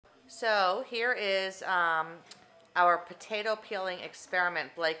So here is our potato peeling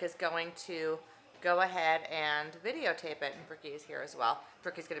experiment. Blake is going to go ahead and videotape it, and Brookie is here as well.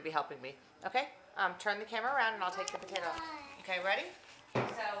 Brookie's going to be helping me. Okay, turn the camera around and I'll take the potato. Okay, ready?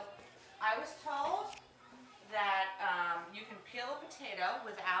 So I was told that you can peel a potato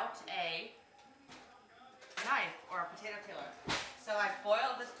without a knife or a potato peeler. So I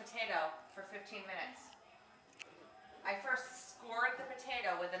boiled this potato for 15 minutes. I first scored the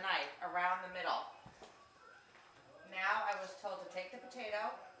potato with a knife around the middle. Now I was told to take the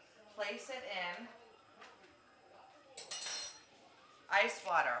potato, place it in ice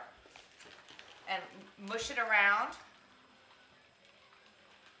water, and mush it around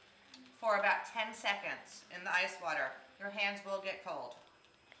for about 10 seconds in the ice water. Your hands will get cold.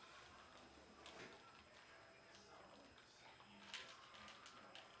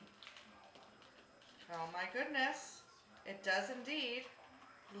 Oh my goodness. It does indeed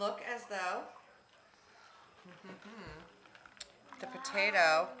look as though the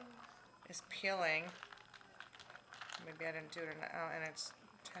potato is peeling. Maybe I didn't do it enough. Oh, and it's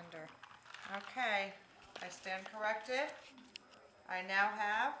tender. Okay, I stand corrected. I now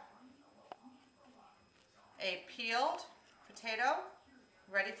have a peeled potato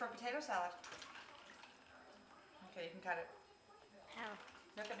ready for potato salad. Okay, you can cut it. How?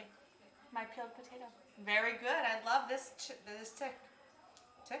 Look at me. My peeled potato. Very good. I love this tick. This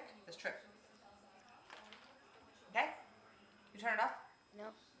trick. Okay? You turn it off? No.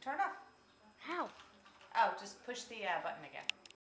 Turn it off. How? Oh, just push the button again.